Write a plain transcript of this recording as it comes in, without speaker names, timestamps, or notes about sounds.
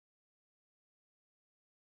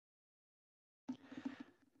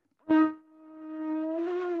Well,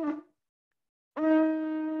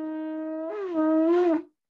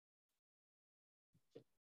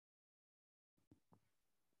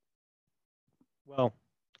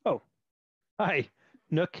 oh, hi,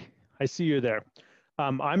 Nook. I see you there.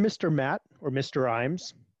 I'm Mr. Matt or Mr.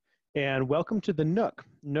 Imes, and welcome to the Nook.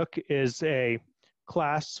 Nook is a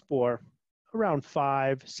class for around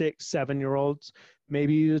 5, 6, 7 year olds,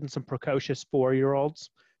 maybe even some precocious 4 year olds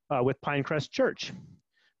with Pinecrest Church.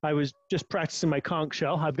 I was just practicing my conch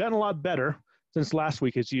shell. I've gotten a lot better since last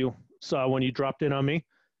week, as you saw when you dropped in on me.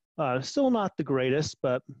 Still not the greatest,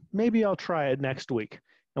 but maybe I'll try it next week,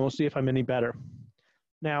 and we'll see if I'm any better.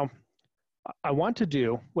 Now, what I want to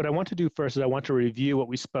do first is I want to review what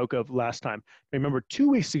we spoke of last time. Remember, 2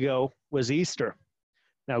 weeks ago was Easter.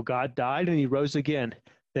 Now, God died and he rose again.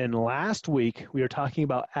 Then last week, we were talking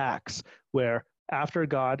about Acts, where after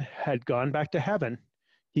God had gone back to heaven,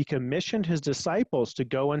 he commissioned his disciples to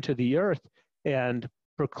go into the earth and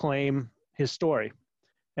proclaim his story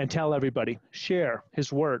and tell everybody, share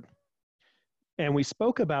his word. And we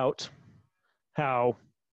spoke about how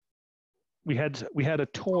we had a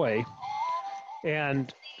toy,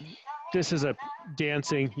 and this is a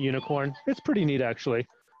dancing unicorn. It's pretty neat, actually.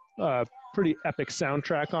 Pretty epic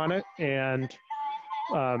soundtrack on it, and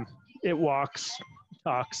it walks,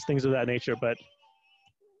 talks, things of that nature, but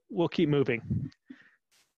we'll keep moving.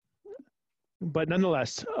 But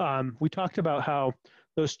nonetheless, we talked about how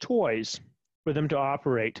those toys, for them to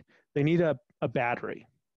operate, they need a battery.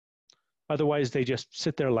 Otherwise, they just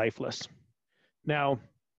sit there lifeless. Now,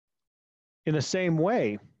 in the same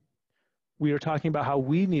way, we were talking about how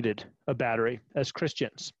we needed a battery as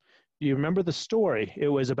Christians. Do you remember the story? It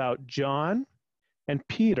was about John and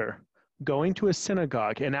Peter going to a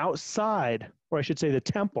synagogue, and outside, or I should say the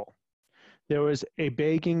temple, there was a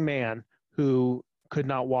begging man who could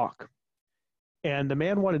not walk. And the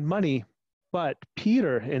man wanted money, but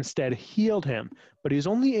Peter instead healed him. But he was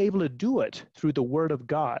only able to do it through the word of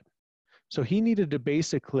God. So he needed to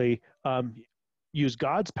basically use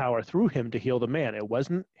God's power through him to heal the man. It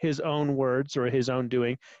wasn't his own words or his own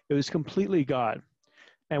doing. It was completely God.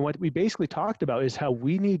 And what we basically talked about is how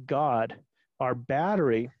we need God, our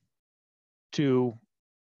battery, to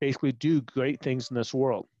basically do great things in this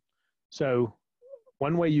world. So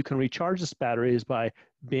one way you can recharge this battery is by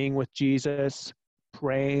being with Jesus,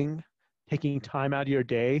 praying, taking time out of your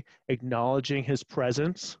day, acknowledging his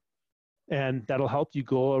presence, and that'll help you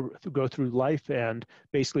go through life and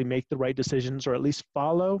basically make the right decisions, or at least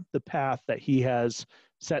follow the path that he has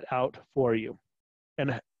set out for you,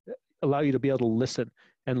 and allow you to be able to listen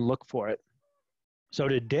and look for it. So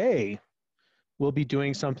today, we'll be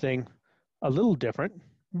doing something a little different,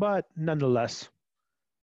 but nonetheless,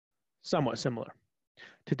 somewhat similar.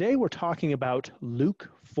 Today, we're talking about Luke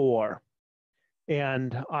 4.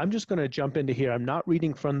 And I'm just going to jump into here. I'm not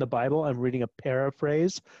reading from the Bible. I'm reading a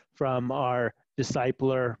paraphrase from our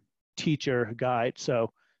discipler teacher guide.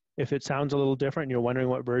 So if it sounds a little different and you're wondering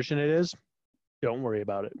what version it is, don't worry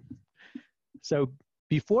about it. So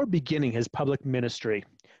before beginning his public ministry,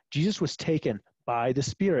 Jesus was taken by the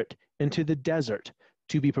Spirit into the desert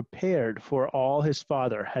to be prepared for all his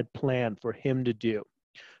Father had planned for him to do.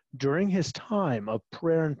 During his time of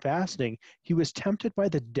prayer and fasting, he was tempted by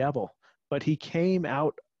the devil, but he came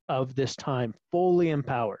out of this time fully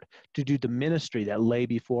empowered to do the ministry that lay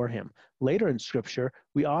before him. Later in Scripture,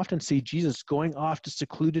 we often see Jesus going off to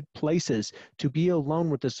secluded places to be alone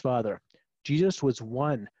with his Father. Jesus was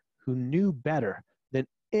one who knew better than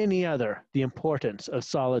any other the importance of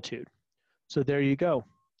solitude. So there you go.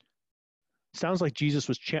 Sounds like Jesus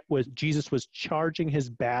was charging his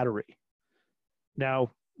battery.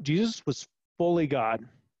 Now, Jesus was fully God,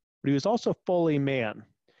 but he was also fully man.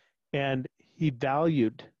 And he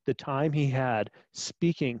valued the time he had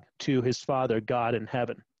speaking to his Father, God in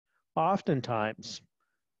heaven. Oftentimes,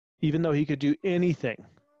 even though he could do anything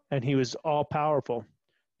and he was all powerful,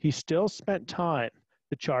 he still spent time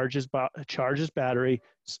to charge his battery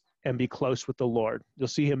and be close with the Lord. You'll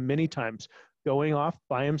see him many times going off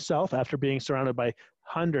by himself after being surrounded by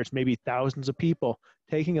hundreds, maybe thousands of people,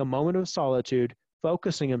 taking a moment of solitude,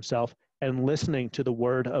 focusing himself and listening to the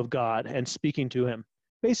word of God and speaking to him,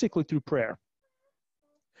 basically through prayer.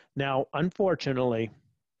 Now, unfortunately,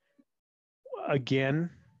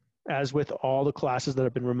 again, as with all the classes that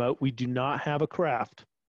have been remote, we do not have a craft.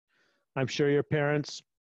 I'm sure your parents,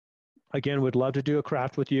 again, would love to do a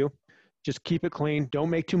craft with you. Just keep it clean,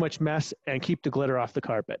 don't make too much mess, and keep the glitter off the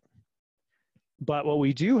carpet. But what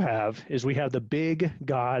we do have is we have the big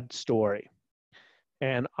God story.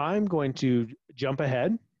 And I'm going to jump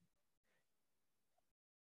ahead,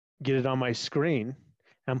 get it on my screen,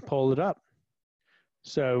 and pull it up.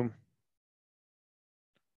 So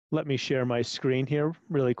let me share my screen here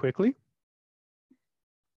really quickly.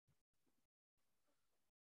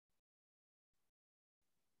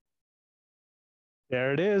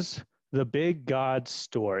 There it is, the big God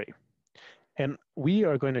story. And we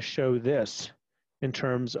are going to show this in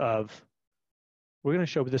terms of, we're going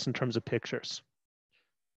to show this in terms of pictures.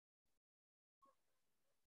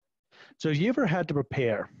 So have you ever had to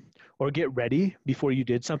prepare or get ready before you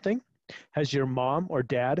did something? Has your mom or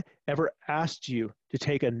dad ever asked you to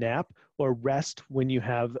take a nap or rest when you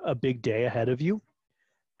have a big day ahead of you?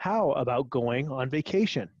 How about going on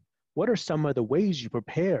vacation? What are some of the ways you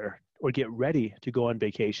prepare or get ready to go on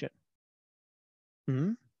vacation?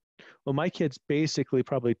 Hmm? Well, my kids basically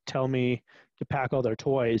probably tell me to pack all their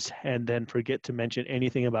toys and then forget to mention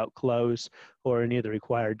anything about clothes or any of the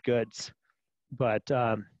required goods. But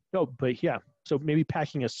no, but yeah, so maybe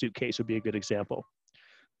packing a suitcase would be a good example.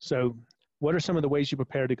 So, what are some of the ways you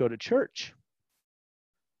prepare to go to church?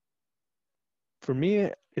 For me,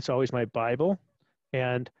 it's always my Bible,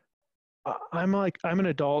 and I'm an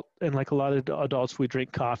adult, and like a lot of adults, we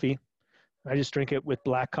drink coffee. I just drink it with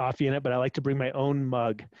black coffee in it, but I like to bring my own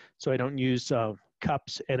mug so I don't use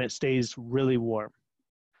cups, and it stays really warm.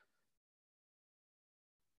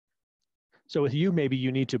 So with you, maybe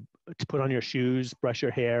you need to put on your shoes, brush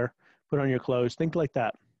your hair, put on your clothes, think like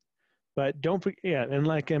that. But don't forget, yeah, and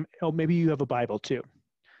like oh, maybe you have a Bible too.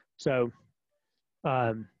 So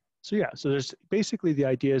um, so yeah, so there's basically the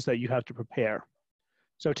idea is that you have to prepare.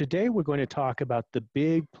 So today we're going to talk about the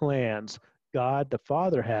big plans God the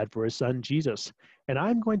Father had for his son Jesus. And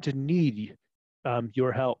I'm going to need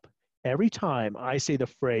your help. Every time I say the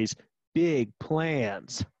phrase big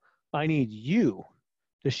plans, I need you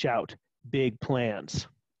to shout big plans.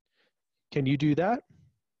 Can you do that?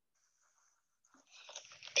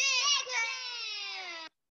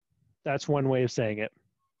 That's one way of saying it.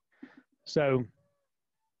 So,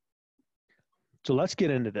 so let's get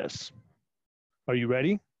into this. Are you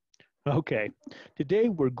ready? Okay. Today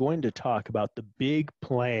we're going to talk about the big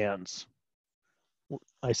plans.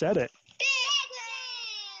 I said it.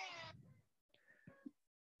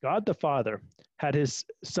 God the Father had his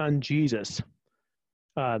son Jesus.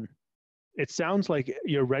 Um, it sounds like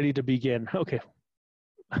you're ready to begin. Okay.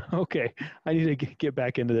 Okay. I need to get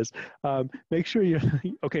back into this. Make sure you're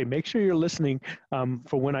okay. Make sure you're listening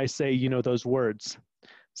for when I say, those words.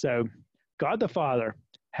 So God the Father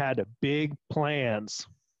had big plans.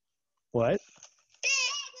 What?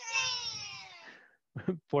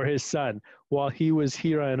 For his son while he was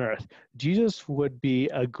here on earth. Jesus would be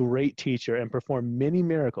a great teacher and perform many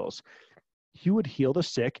miracles. He would heal the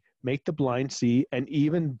sick, make the blind see, and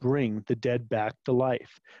even bring the dead back to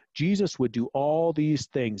life. Jesus would do all these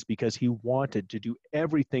things because he wanted to do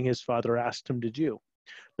everything his Father asked him to do.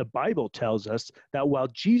 The Bible tells us that while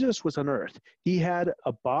Jesus was on earth, he had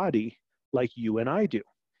a body like you and I do.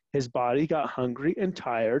 His body got hungry and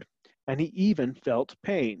tired, and he even felt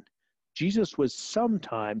pain. Jesus was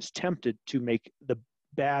sometimes tempted to make the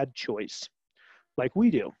bad choice, like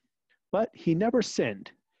we do, but he never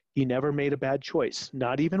sinned. He never made a bad choice,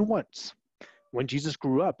 not even once. When Jesus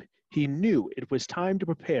grew up, he knew it was time to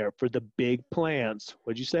prepare for the big plans.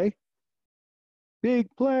 What'd you say?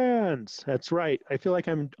 Big plans. That's right. I feel like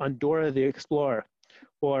I'm on Dora the Explorer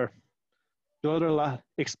or Dora la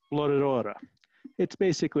Exploradora. It's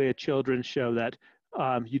basically a children's show that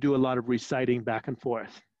you do a lot of reciting back and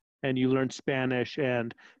forth, and you learn Spanish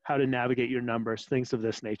and how to navigate your numbers, things of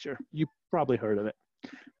this nature. You probably heard of it.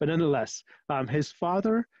 But nonetheless, his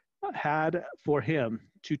father had for him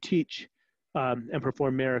to teach and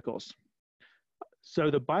perform miracles.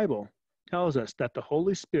 So the Bible tells us that the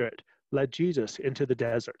Holy Spirit led Jesus into the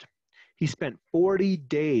desert. He spent 40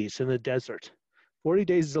 days in the desert. 40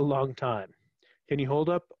 days is a long time. Can you hold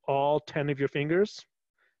up all 10 of your fingers?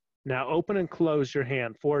 Now open and close your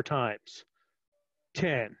hand 4 times.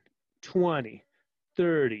 10, 20,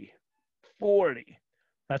 30, 40.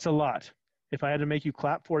 That's a lot. If I had to make you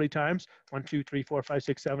clap 40 times, 1, 2, 3, 4, 5,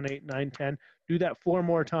 6, 7, 8, 9, 10, do that 4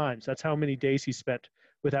 more times. That's how many days he spent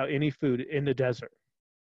without any food in the desert.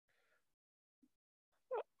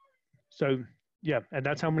 So yeah, and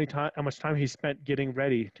that's how much time he spent getting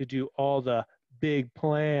ready to do all the big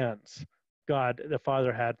plans God the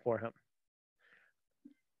Father had for him.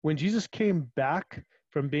 When Jesus came back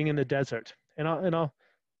from being in the desert, and I'll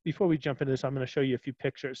before we jump into this, I'm going to show you a few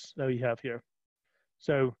pictures that we have here.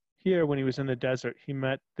 So here, when he was in the desert, he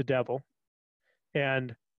met the devil,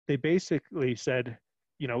 and they basically said,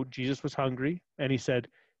 Jesus was hungry, and he said,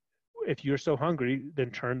 if you're so hungry,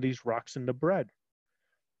 then turn these rocks into bread.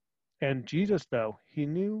 And Jesus, though, he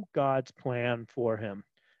knew God's plan for him,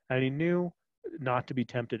 and he knew not to be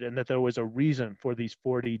tempted, and that there was a reason for these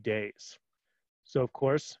 40 days. So, of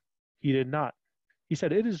course, he did not. He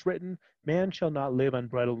said, "It is written, man shall not live on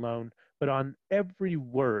bread alone, but on every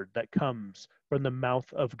word that comes from the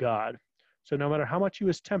mouth of God." So, no matter how much he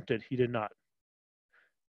was tempted, he did not.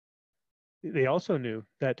 They also knew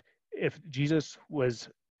that if Jesus was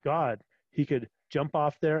God, he could jump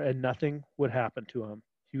off there and nothing would happen to him.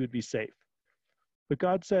 He would be safe. But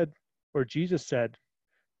God said, or Jesus said,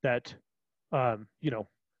 that, you know,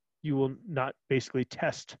 you will not basically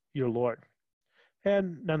test your Lord.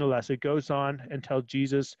 And nonetheless, it goes on until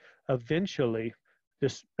Jesus eventually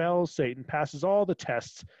dispels Satan, passes all the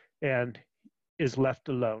tests, and is left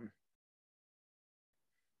alone.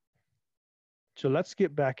 So let's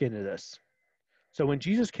get back into this. So when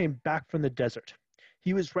Jesus came back from the desert,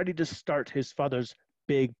 he was ready to start his father's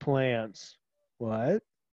big plans. What?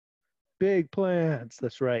 Big plans.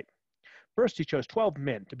 That's right. First, he chose 12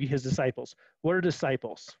 men to be his disciples. What are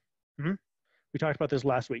disciples? Hmm? We talked about this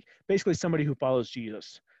last week. Basically, somebody who follows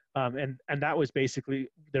Jesus. And that was basically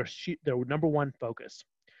their number one focus.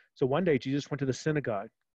 So one day, Jesus went to the synagogue.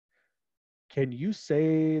 Can you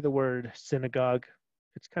say the word synagogue?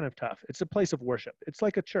 It's kind of tough. It's a place of worship. It's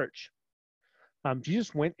like a church.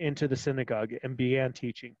 Jesus went into the synagogue and began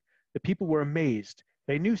teaching. The people were amazed.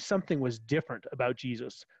 They knew something was different about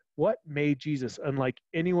Jesus. What made Jesus unlike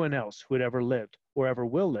anyone else who had ever lived or ever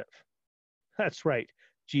will live? That's right.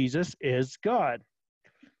 Jesus is God.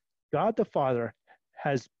 God the Father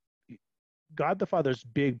has God the Father's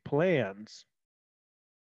big plans.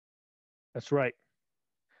 That's right.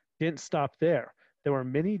 Didn't stop there. There were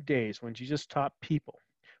many days when Jesus taught people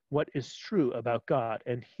what is true about God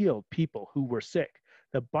and healed people who were sick.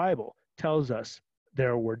 The Bible tells us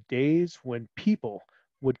there were days when people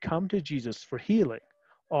would come to Jesus for healing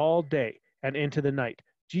all day and into the night.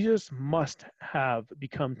 Jesus must have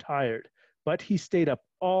become tired, but he stayed up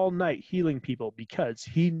all night healing people because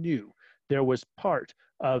he knew there was part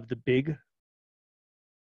of the big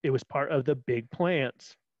it was part of the big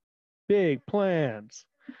plans. Big plans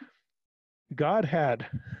God had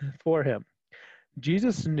for him.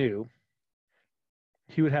 Jesus knew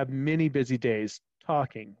he would have many busy days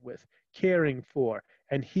talking with, caring for,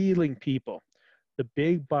 and healing people. The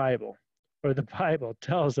big Bible, or the Bible,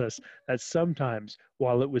 tells us that sometimes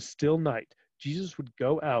while it was still night, Jesus would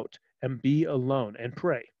go out and be alone and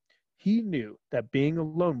pray. He knew that being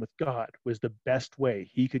alone with God was the best way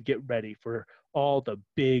he could get ready for all the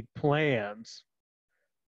big plans.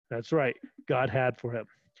 That's right, God had for him.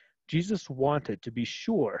 Jesus wanted to be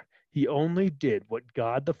sure he only did what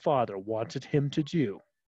God the Father wanted him to do.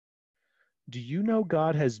 Do you know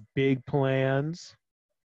God has big plans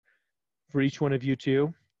for each one of you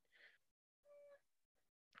too?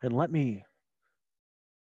 And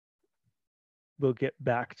we'll get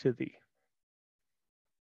back to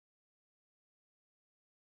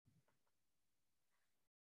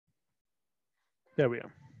there we go.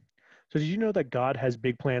 So did you know that God has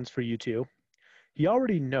big plans for you too? He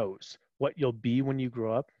already knows what you'll be when you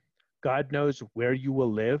grow up. God knows where you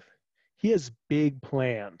will live. He has big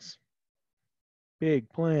plans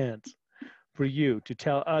for you to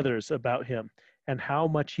tell others about him and how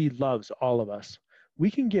much he loves all of us.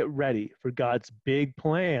 We can get ready for God's big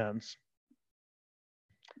plans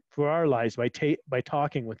for our lives by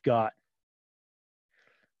talking with God.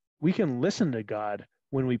 We can listen to God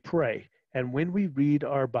when we pray and when we read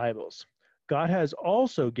our Bibles. God has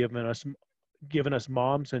also given us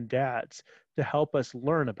moms and dads to help us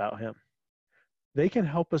learn about him. They can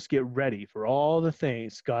help us get ready for all the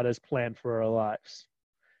things God has planned for our lives.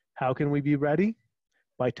 How can we be ready?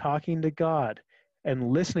 By talking to God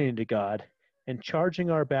and listening to God and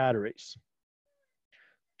charging our batteries.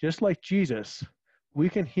 Just like Jesus, we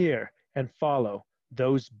can hear and follow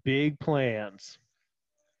those big plans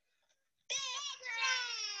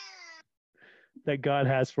that God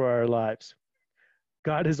has for our lives.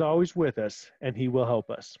 God is always with us and he will help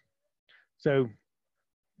us. So,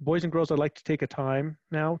 boys and girls, I'd like to take a time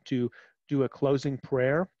now to do a closing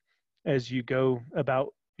prayer as you go about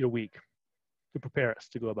your week, to prepare us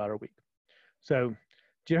to go about our week. So,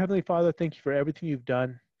 dear Heavenly Father, thank you for everything you've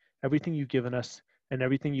done, everything you've given us, and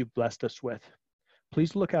everything you've blessed us with.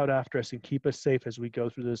 Please look out after us and keep us safe as we go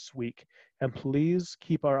through this week. And please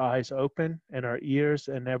keep our eyes open and our ears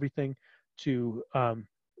and everything to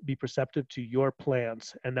be perceptive to your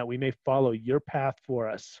plans and that we may follow your path for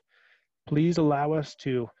us. Please allow us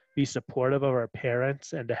to be supportive of our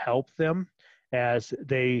parents and to help them as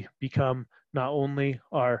they become not only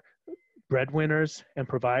our breadwinners and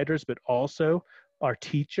providers, but also our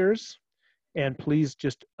teachers. And please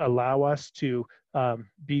just allow us to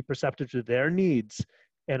be perceptive to their needs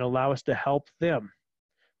and allow us to help them,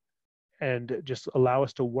 and just allow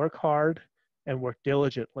us to work hard and work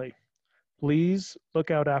diligently. Please look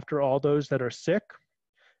out after all those that are sick,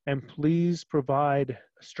 and please provide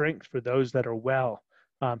strength for those that are well,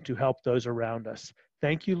 to help those around us.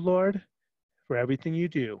 Thank you, Lord, for everything you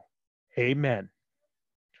do. Amen.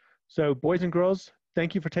 So, boys and girls,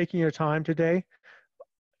 thank you for taking your time today.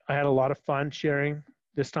 I had a lot of fun sharing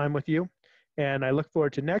this time with you, and I look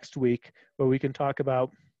forward to next week where we can talk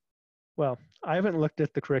about, well, I haven't looked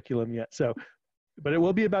at the curriculum yet, so, but it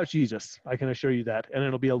will be about Jesus. I can assure you that, and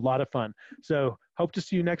it'll be a lot of fun. So, hope to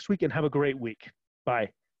see you next week, and have a great week.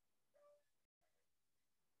 Bye.